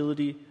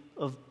responsibility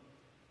of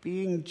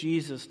being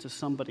Jesus to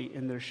somebody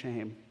in their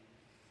shame.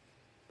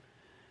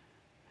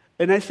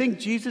 And I think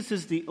Jesus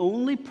is the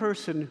only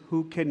person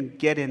who can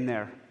get in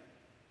there.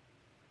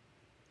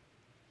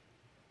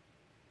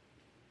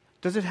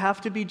 Does it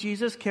have to be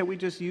Jesus? Can't we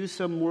just use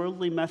some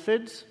worldly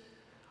methods?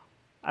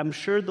 I'm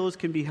sure those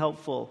can be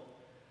helpful.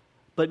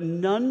 But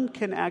none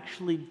can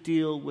actually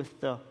deal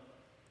with the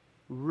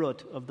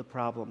root of the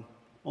problem.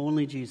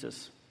 Only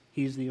Jesus.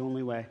 He's the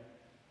only way.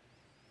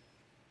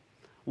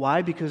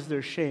 Why? Because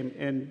there's shame.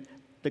 And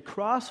the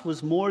cross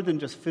was more than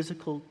just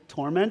physical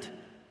torment.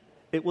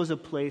 It was a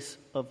place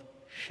of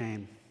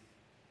shame.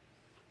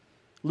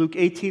 Luke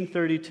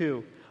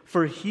 18:32.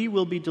 For he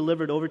will be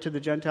delivered over to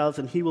the Gentiles,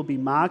 and he will be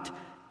mocked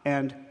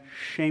and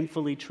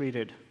shamefully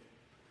treated.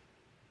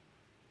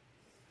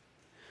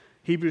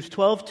 Hebrews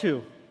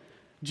 12:2.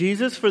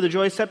 Jesus, for the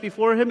joy set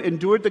before him,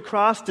 endured the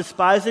cross,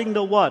 despising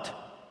the what?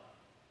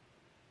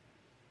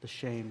 The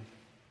shame.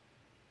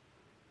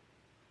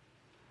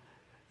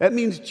 That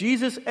means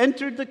Jesus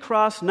entered the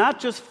cross, not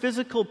just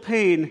physical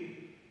pain,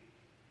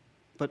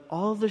 but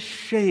all the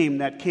shame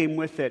that came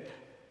with it.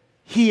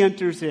 He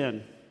enters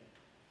in.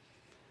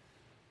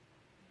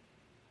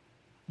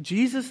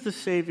 Jesus the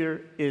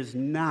Savior is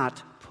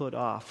not put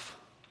off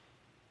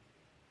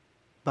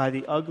by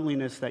the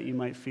ugliness that you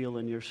might feel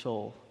in your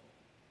soul.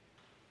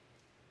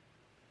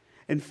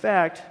 In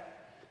fact,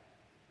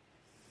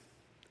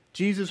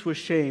 Jesus was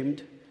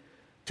shamed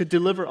to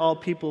deliver all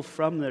people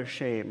from their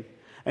shame.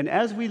 And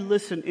as we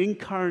listen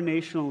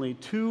incarnationally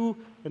to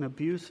an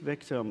abuse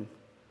victim,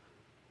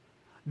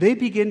 they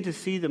begin to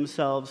see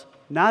themselves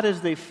not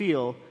as they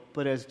feel,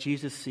 but as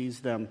Jesus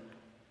sees them,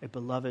 a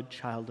beloved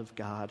child of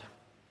God,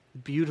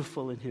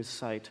 beautiful in his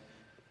sight.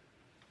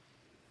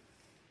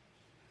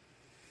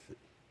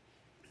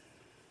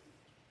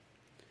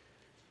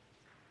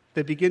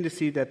 They begin to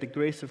see that the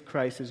grace of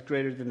Christ is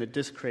greater than the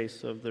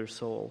disgrace of their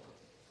soul.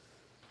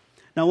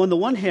 Now, on the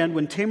one hand,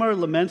 when Tamar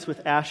laments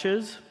with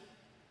ashes,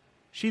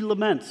 she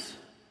laments.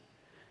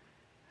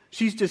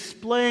 She's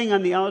displaying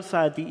on the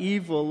outside the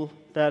evil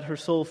that her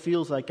soul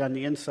feels like on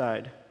the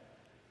inside.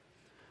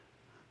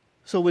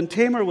 So when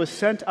Tamar was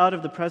sent out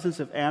of the presence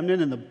of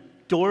Amnon and the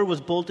door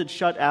was bolted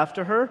shut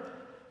after her,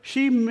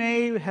 she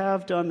may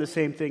have done the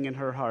same thing in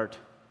her heart.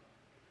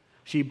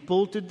 She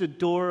bolted the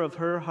door of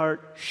her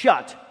heart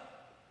shut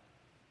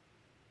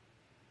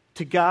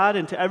to God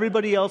and to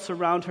everybody else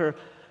around her,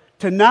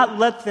 to not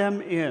let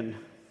them in,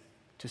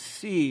 to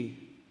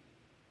see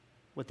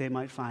what they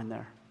might find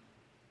there.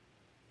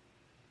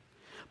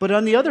 But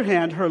on the other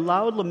hand, her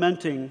loud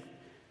lamenting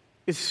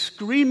is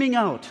screaming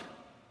out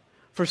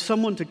for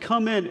someone to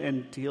come in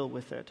and deal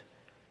with it.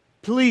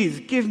 Please,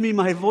 give me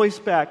my voice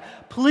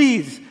back.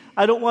 Please,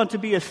 I don't want to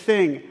be a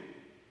thing.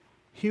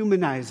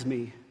 Humanize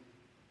me.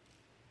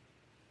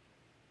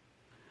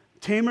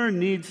 Tamar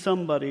needs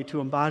somebody to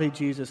embody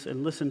Jesus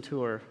and listen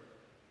to her.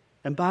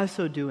 And by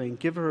so doing,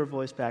 give her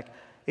voice back.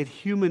 It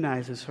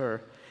humanizes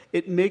her.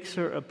 It makes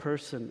her a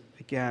person,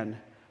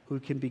 again, who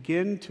can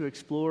begin to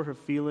explore her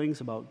feelings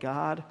about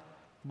God,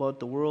 about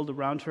the world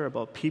around her,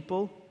 about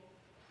people,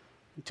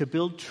 to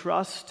build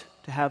trust,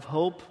 to have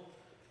hope.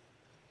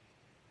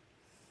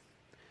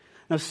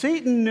 Now,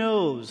 Satan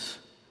knows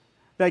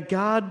that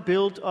God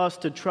built us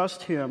to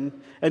trust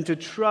him and to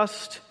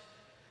trust,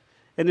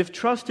 and if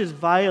trust is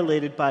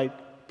violated by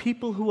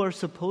people who are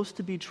supposed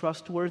to be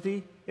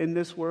trustworthy in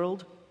this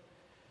world,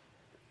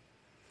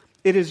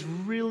 it is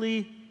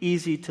really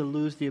easy to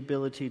lose the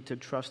ability to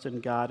trust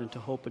in God and to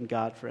hope in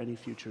God for any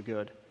future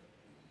good.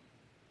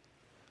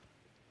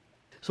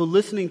 So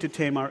listening to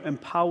Tamar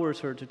empowers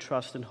her to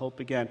trust and hope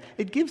again.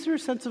 It gives her a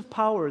sense of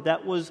power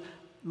that was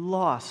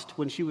lost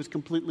when she was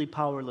completely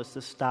powerless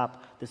to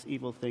stop this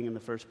evil thing in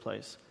the first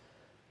place.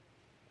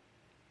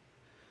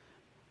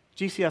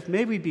 GCF,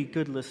 may we be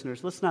good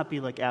listeners. Let's not be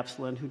like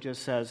Absalom, who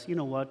just says, you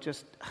know what,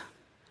 it's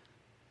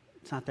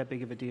not that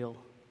big of a deal.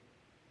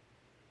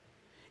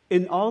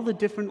 In all the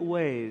different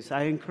ways,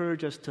 I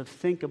encourage us to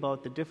think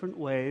about the different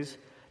ways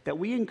that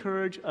we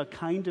encourage a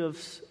kind of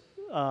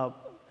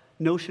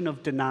notion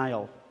of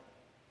denial.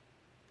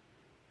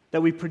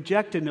 That we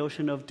project a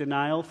notion of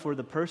denial for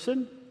the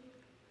person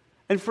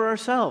and for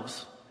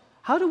ourselves.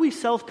 How do we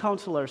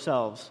self-counsel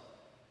ourselves?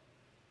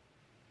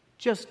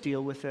 Just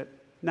deal with it.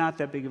 Not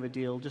that big of a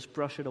deal. Just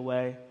brush it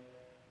away.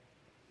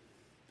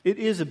 It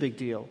is a big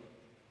deal.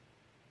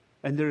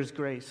 And there is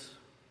grace.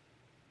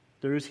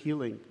 There is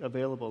healing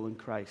available in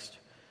Christ.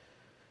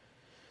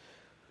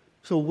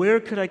 So where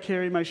could I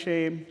carry my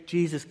shame?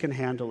 Jesus can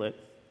handle it.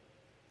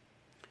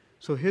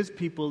 So his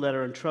people that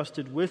are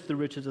entrusted with the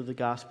riches of the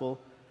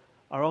gospel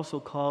are also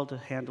called to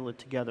handle it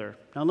together.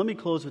 Now let me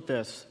close with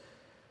this.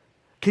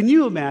 Can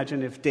you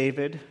imagine if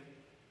David,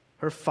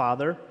 her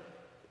father,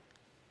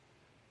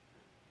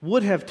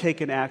 would have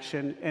taken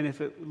action and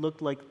if it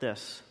looked like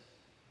this?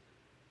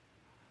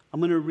 I'm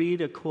going to read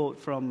a quote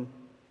from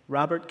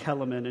Robert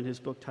Kellerman in his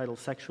book titled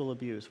Sexual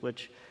Abuse,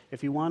 which,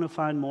 if you want to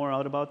find more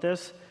out about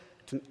this,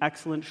 it's an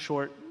excellent,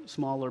 short,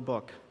 smaller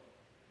book.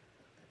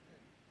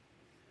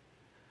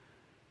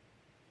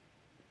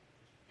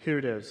 Here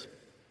it is.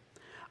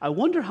 I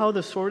wonder how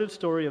the sordid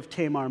story of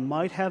Tamar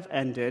might have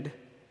ended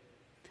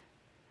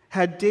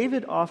had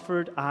David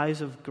offered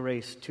eyes of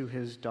grace to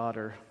his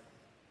daughter.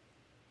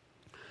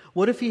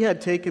 What if he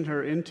had taken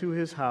her into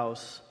his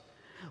house?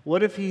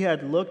 What if he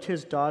had looked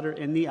his daughter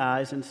in the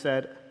eyes and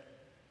said,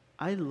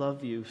 I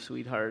love you,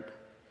 sweetheart.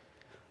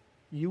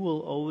 You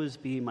will always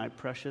be my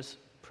precious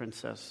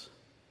princess.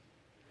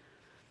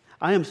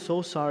 I am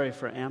so sorry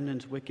for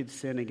Amnon's wicked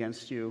sin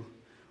against you.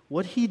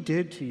 What he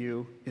did to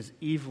you is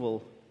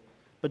evil,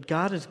 but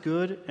God is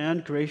good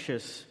and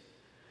gracious.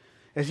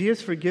 As he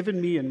has forgiven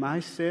me in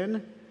my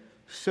sin,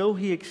 so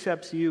he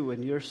accepts you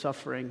in your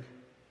suffering.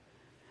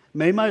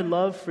 May my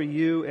love for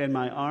you and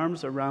my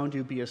arms around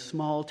you be a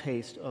small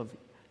taste of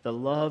the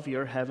love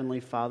your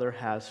heavenly Father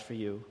has for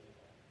you.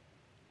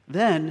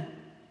 Then,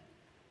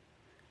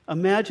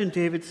 imagine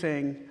David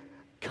saying,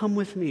 come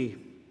with me.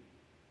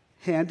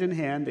 Hand in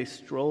hand, they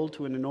stroll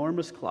to an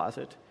enormous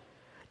closet.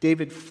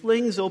 David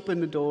flings open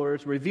the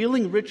doors,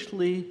 revealing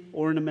richly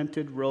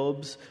ornamented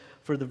robes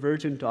for the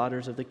virgin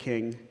daughters of the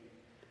king.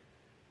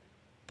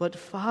 But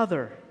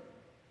Father,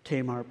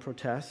 Tamar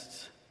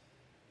protests,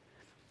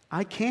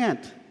 I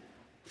can't,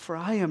 for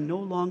I am no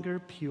longer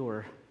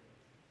pure.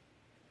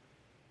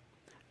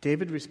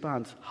 David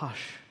responds,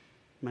 hush,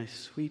 my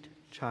sweet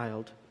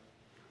child.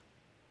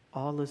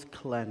 All is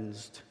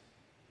cleansed.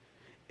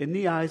 In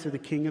the eyes of the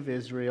King of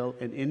Israel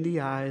and in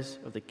the eyes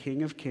of the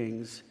King of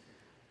Kings,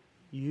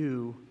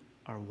 you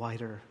are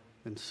whiter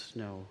than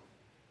snow.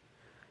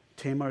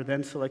 Tamar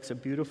then selects a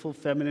beautiful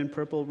feminine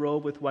purple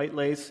robe with white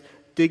lace.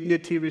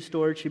 Dignity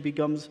restored, she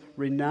becomes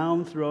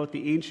renowned throughout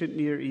the ancient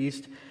Near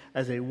East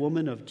as a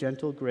woman of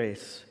gentle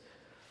grace.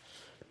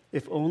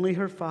 If only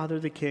her father,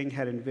 the king,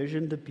 had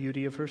envisioned the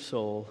beauty of her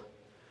soul,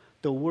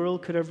 the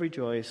world could have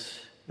rejoiced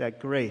that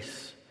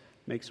grace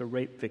makes a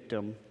rape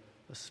victim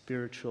a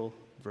spiritual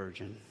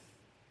virgin.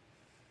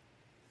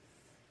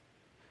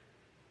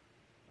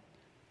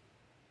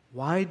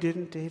 Why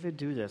didn't David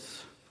do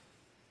this?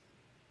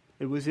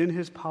 It was in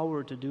his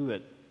power to do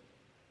it.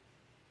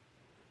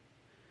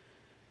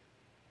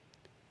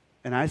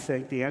 And I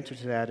think the answer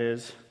to that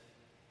is,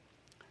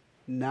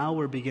 now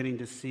we're beginning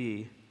to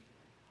see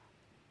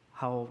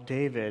how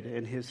David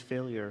and his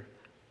failure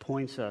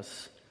points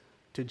us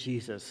to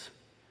Jesus,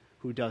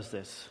 who does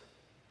this.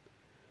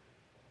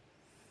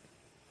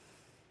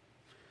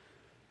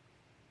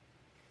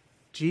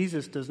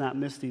 Jesus does not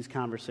miss these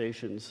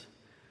conversations.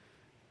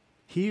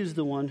 He is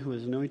the one who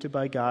is anointed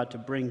by God to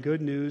bring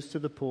good news to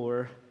the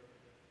poor,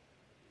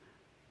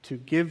 to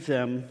give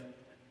them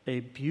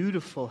a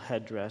beautiful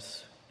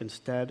headdress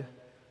instead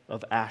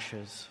of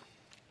ashes.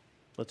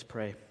 Let's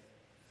pray.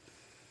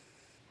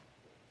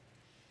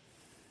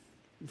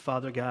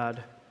 Father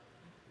God,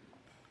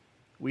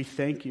 we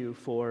thank you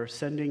for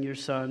sending your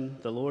Son,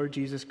 the Lord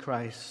Jesus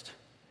Christ,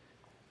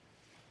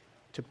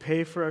 to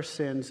pay for our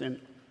sins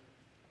and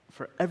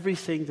for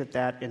everything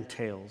that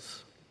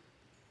entails.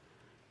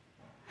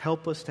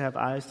 Help us to have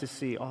eyes to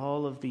see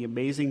all of the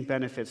amazing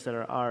benefits that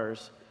are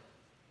ours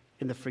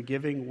in the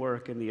forgiving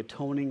work and the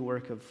atoning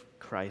work of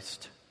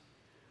Christ.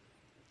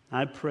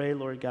 I pray,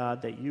 Lord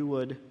God, that you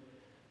would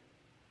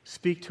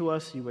speak to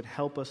us, you would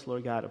help us,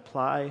 Lord God,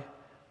 apply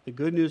the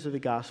good news of the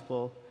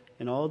gospel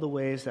in all the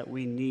ways that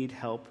we need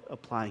help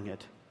applying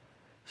it,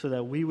 so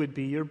that we would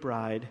be your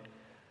bride,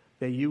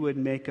 that you would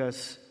make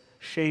us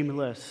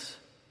shameless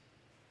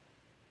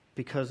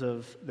because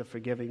of the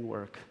forgiving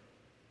work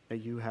that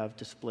you have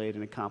displayed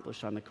and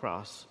accomplished on the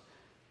cross.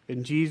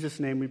 In Jesus'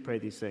 name we pray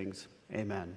these things. Amen.